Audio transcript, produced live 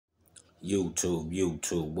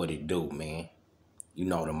YouTube, what it do, man? You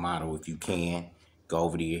know the motto. If you can, go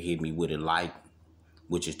over there, hit me with a like,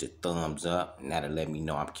 which is the thumbs up, and that'll let me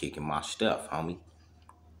know I'm kicking my stuff, homie.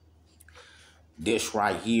 This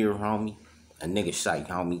right here, homie, a nigga say,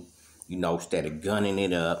 homie, you know, instead of gunning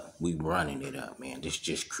it up, we running it up, man. This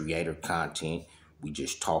just creator content. We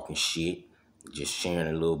just talking shit, just sharing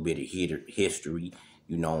a little bit of history,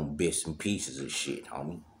 you know, bits and pieces of shit,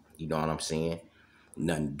 homie. You know what I'm saying?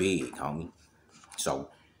 Nothing big, homie. So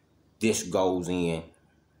this goes in,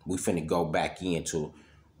 we finna go back into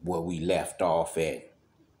where we left off at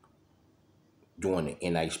during the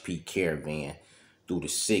NHP caravan through the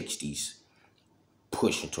 60s,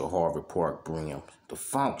 pushing to Harvard Park Brim to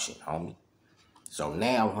function, homie. So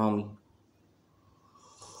now,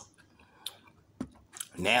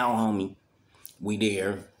 homie, we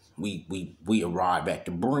there. We arrive at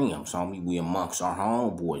the brims, homie. We amongst our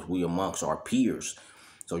homeboys. We amongst our peers.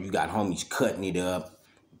 So you got homies cutting it up.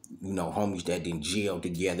 You know, homies that didn't jail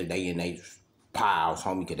together. They in they piles,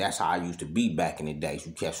 homie, because that's how I used to be back in the days.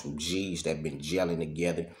 You catch some G's that been gelling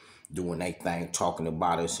together, doing their thing, talking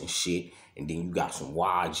about us and shit. And then you got some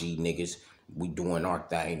YG niggas. We doing our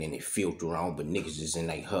thing and it filter on, but niggas is in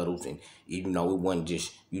their huddles. And even though it wasn't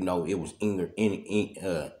just, you know, it was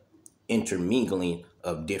intermingling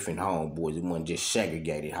of different homeboys. It wasn't just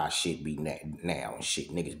segregated how shit be now and shit.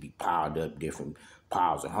 Niggas be piled up different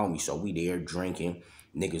piles of homies. So we there drinking.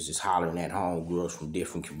 Niggas is hollering at homegirls from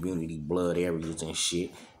different community blood areas and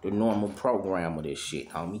shit. The normal program of this shit,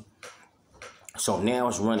 homie. So now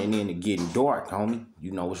it's running into getting dark, homie.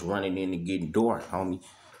 You know, it's running into getting dark, homie.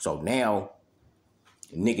 So now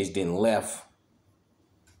niggas done left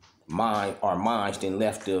our minds done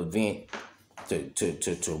left the event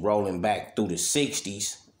to rolling back through the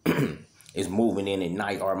 60s. It's moving in at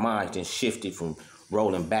night. Our minds done shifted from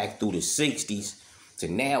rolling back through the 60s to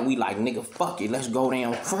now we like, nigga, fuck it, let's go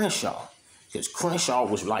down Crenshaw. Because Crenshaw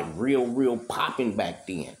was like real popping back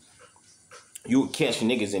then. You would catch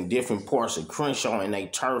niggas in different parts of Crenshaw and they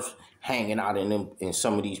turf hanging out in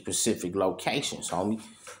some of these specific locations, homie.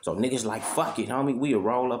 So niggas like, fuck it, homie, we'll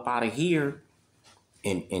roll up out of here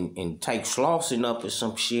and take Slauson up or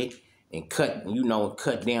some shit and cut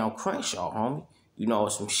down Crenshaw, homie. You know,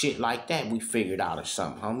 some shit like that we figured out or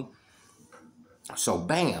something, homie. So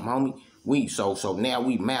bam, homie. So now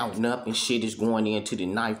we mounting up and shit is going into the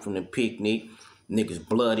night from the picnic. Niggas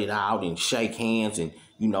blooded out and shake hands and,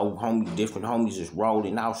 you know, different homies is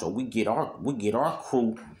rolling out. So we get our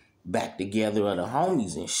crew back together of the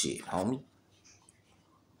homies and shit, homie.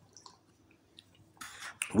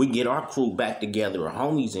 We get our crew back together of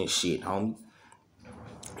homies and shit, homie.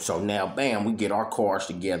 So now, bam, we get our cars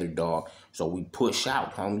together, dog. So we push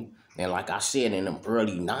out, homie. And like I said, in the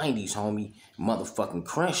early 90s, homie, motherfucking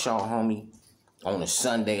Crenshaw, homie, on a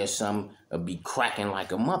Sunday or something, it'll be cracking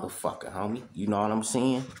like a motherfucker, homie. You know what I'm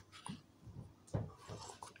saying?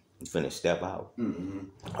 You finna step out?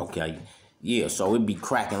 Mm-hmm. Okay. Yeah, so it be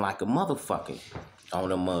cracking like a motherfucker on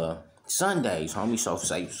them Sundays, homie.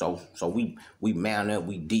 So we mount up,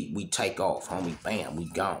 we take off, homie. Bam, we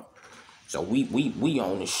gone. So we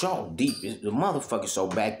on the show deep as the motherfucker. So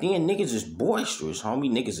back then, niggas is boisterous, homie.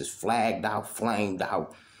 Niggas is flagged out, flamed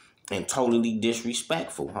out, and totally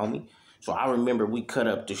disrespectful, homie. So I remember we cut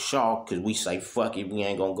up the Shaw because we say, fuck it, we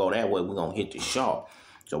ain't gonna go that way. We gonna hit the Shaw.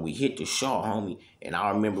 So we hit the Shaw, homie. And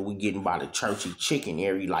I remember we getting by the Churchy Chicken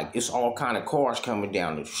area. Like, it's all kind of cars coming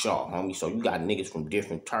down the Shaw, homie. So you got niggas from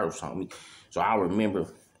different turfs, homie. So I remember,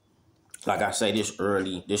 like I say, this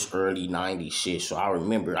early 90s shit. So I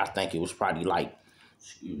remember, I think it was probably like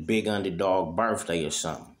Big Underdog birthday or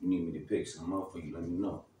something. You need me to pick something up for you, let me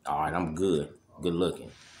know. All right, I'm good. Good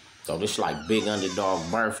looking. So this like Big Underdog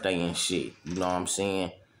birthday and shit. You know what I'm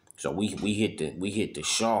saying? So we hit the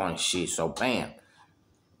Shaw and shit. So bam.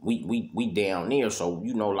 We down there, so,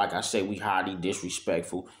 you know, like I said, we highly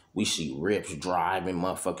disrespectful. We see rips driving,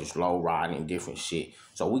 motherfuckers low riding and different shit.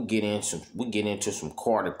 So we get into some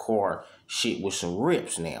car-to-car shit with some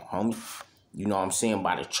rips now, homie. You know what I'm saying?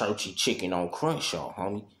 By the Churchy Chicken on Crenshaw,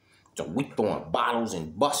 homie. So we throwing bottles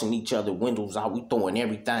and busting each other windows out. We throwing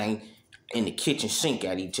everything in the kitchen sink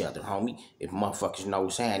at each other, homie. If motherfuckers know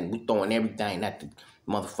what's happening, we throwing everything at the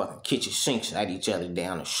motherfucking kitchen sinks at each other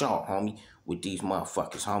down the Shaw, homie. With these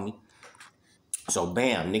motherfuckers, homie. So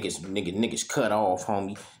bam, niggas cut off,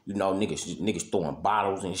 homie. You know, niggas throwing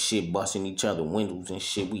bottles and shit, busting each other windows and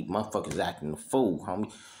shit. We motherfuckers acting a fool,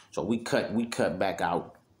 homie. So we cut back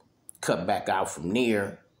out from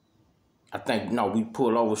there. I think, no, we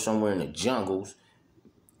pull over somewhere in the jungles.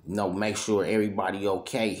 You know, make sure everybody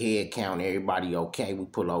okay, head count, everybody okay. We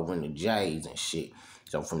pull over in the J's and shit.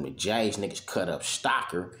 So from the J's, niggas cut up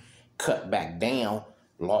Stocker, cut back down,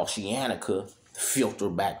 Lossianica, filter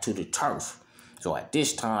back to the turf. So at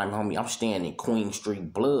this time, homie, I'm staying in Queen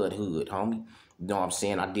Street Blood Hood, homie. You know what I'm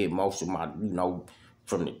saying? I did most of my,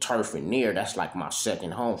 from the turf and there, that's like my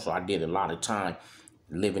second home. So I did a lot of time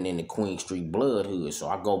living in the Queen Street Blood Hood. So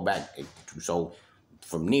I go back, so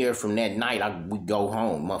from that night, we go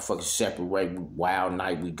home. Motherfuckers separate, wild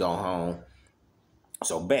night, we go home.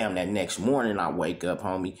 So bam, that next morning I wake up,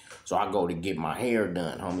 homie. So I go to get my hair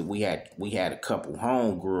done, homie. We had a couple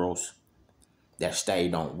homegirls that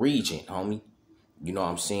stayed on Regent, homie. You know what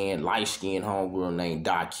I'm saying? Light-skinned homegirl named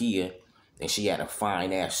Dakia. And she had a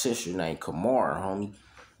fine-ass sister named Kamara, homie.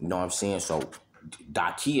 You know what I'm saying? So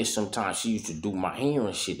Dakia, sometimes she used to do my hair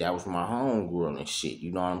and shit. That was my homegirl and shit.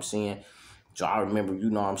 You know what I'm saying? So I remember, you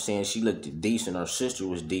know what I'm saying? She looked decent. Her sister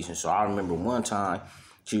was decent. So I remember one time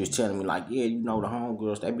she was telling me like, yeah, you know, the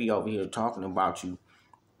homegirls, they be over here talking about you,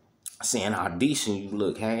 saying how decent you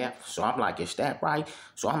look, half. So I'm like, is that right?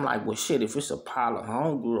 So I'm like, well, shit, if it's a pile of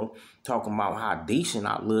homegirl talking about how decent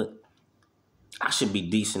I look, I should be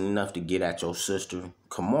decent enough to get at your sister,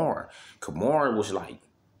 Kamara. Kamara was like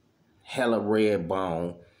hella red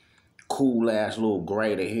bone, cool ass little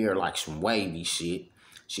braid of hair, like some wavy shit.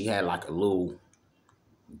 She had like a little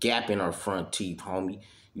gap in her front teeth, homie.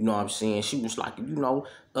 You know what I'm saying? She was like,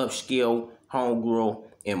 upscale homegirl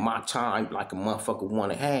in my time, like a motherfucker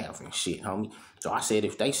 1.5 and shit, homie. So I said,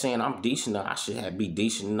 if they saying I'm decent enough, I should be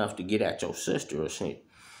decent enough to get at your sister or shit.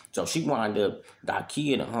 So she wound up,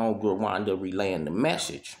 Dakia, the homegirl, wound up relaying the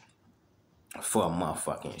message for a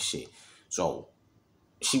motherfucking shit. So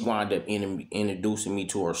she wound up introducing me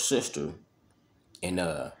to her sister,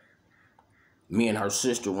 and me and her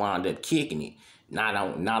sister wound up kicking it. Not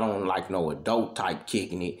on like no adult type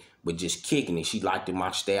kicking it, but just kicking it. She liked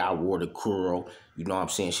my style. I wore the curl. You know what I'm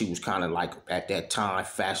saying? She was kind of like, at that time,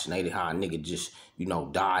 fascinated how a nigga just,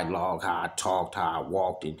 dialogue, how I talked, how I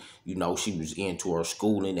walked. And, she was into her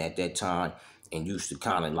schooling at that time and used to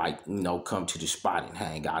kind of like, come to the spot and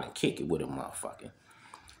hang out and kick it with a motherfucker.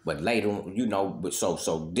 But later,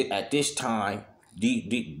 at this time,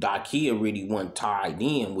 Dakia really wasn't tied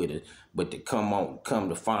in with it. But to come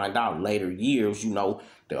to find out later years, the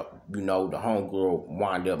homegirl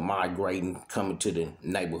wound up migrating, coming to the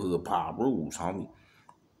neighborhood Power Rules, homie.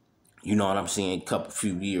 You know what I'm saying?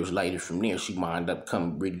 Few years later from there, she wound up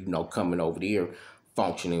coming over there,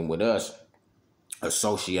 functioning with us,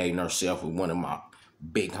 associating herself with one of my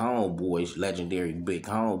big homeboys, legendary big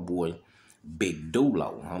homeboy, Big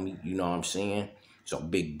Dulo, homie. You know what I'm saying? So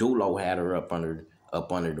Big Dulo had her up under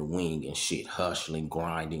the wing and shit, hustling,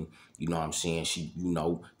 grinding. You know what I'm saying? She,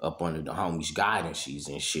 up under the homies' guidances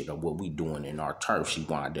and shit of what we doing in our turf. She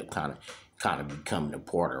wound up kind of becoming a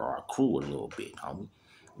part of our crew a little bit, homie.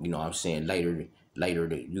 You know what I'm saying? Later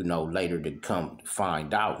to come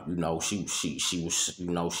find out, she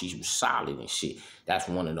was solid and shit. That's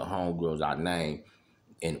one of the homegirls I named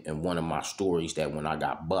in one of my stories, that when I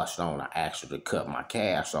got bust on, I asked her to cut my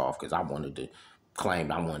cast off because I wanted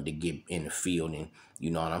to get in the field and,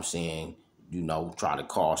 you know what I'm saying, try to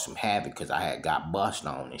cause some havoc because I had got bust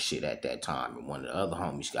on and shit at that time, and one of the other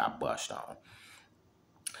homies got bust on.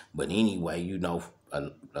 But anyway,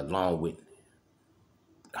 along with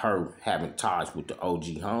her having ties with the OG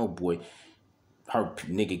homeboy, her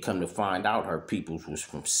nigga come to find out her peoples was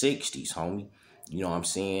from 60s, homie. You know what I'm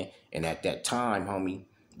saying? And at that time, homie,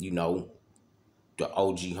 the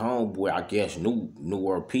OG homeboy, I guess, knew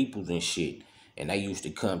her peoples and shit. And they used to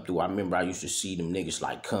come through. I remember I used to see them niggas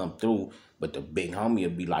like come through, but the big homie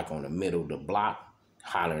would be like on the middle of the block,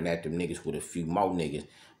 hollering at them niggas with a few more niggas.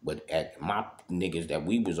 But at my niggas that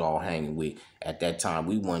we was all hanging with at that time,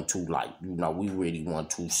 we wasn't too we really wasn't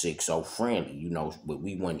too sick so friendly, but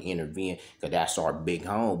we wouldn't intervene because that's our big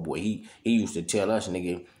homeboy. He used to tell us,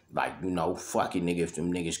 nigga, like, fuck it, nigga, if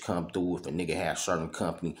them niggas come through, if a nigga has certain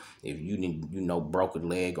company, if you didn't, broke a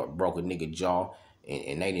leg or broke a nigga jaw,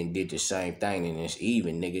 and they didn't did the same thing, and it's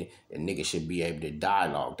even, nigga, the nigga should be able to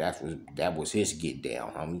dialogue. That was his get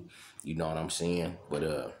down, homie. You know what I'm saying?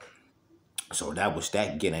 But so that was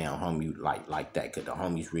that get down, homie, like that, cause the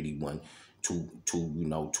homies really wasn't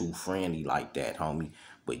too friendly like that, homie.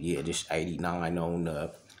 But yeah, this 89 on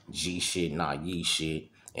G shit, not ye shit,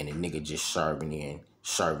 and the nigga just serving in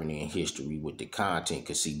history with the content.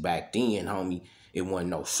 Cause see, back then, homie, it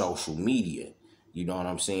wasn't no social media. You know what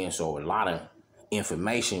I'm saying? So a lot of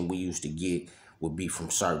information we used to get would be from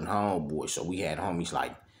certain homeboys. So we had homies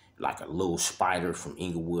like a little Spider from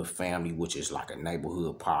Inglewood family, which is like a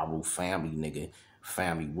neighborhood Paru family nigga,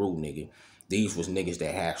 family root nigga. These was niggas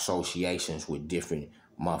that had associations with different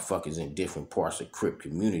motherfuckers in different parts of Crip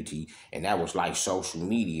community. And that was like social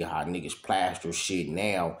media, how niggas plaster shit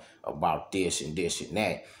now about this and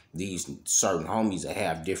that. These certain homies that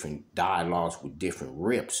have different dialogues with different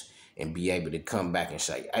rips and be able to come back and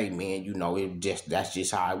say, hey man, you know, that's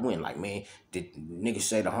just how it went. Like, man, did niggas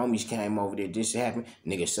say the homies came over there, this happened?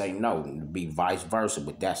 Niggas say no, be vice versa,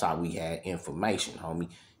 but that's how we had information, homie.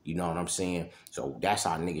 You know what I'm saying? So that's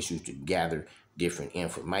how niggas used to gather different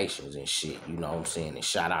informations and shit. You know what I'm saying? And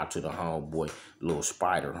shout out to the homeboy, little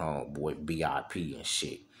spider homeboy, BIP and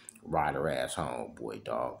shit. Rider ass homeboy,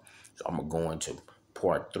 dog. So I'm gonna go into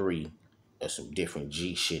part 3 of some different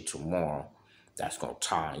G shit tomorrow. That's gonna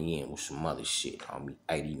tie in with some other shit, homie.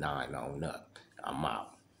 89 on up. I'm out.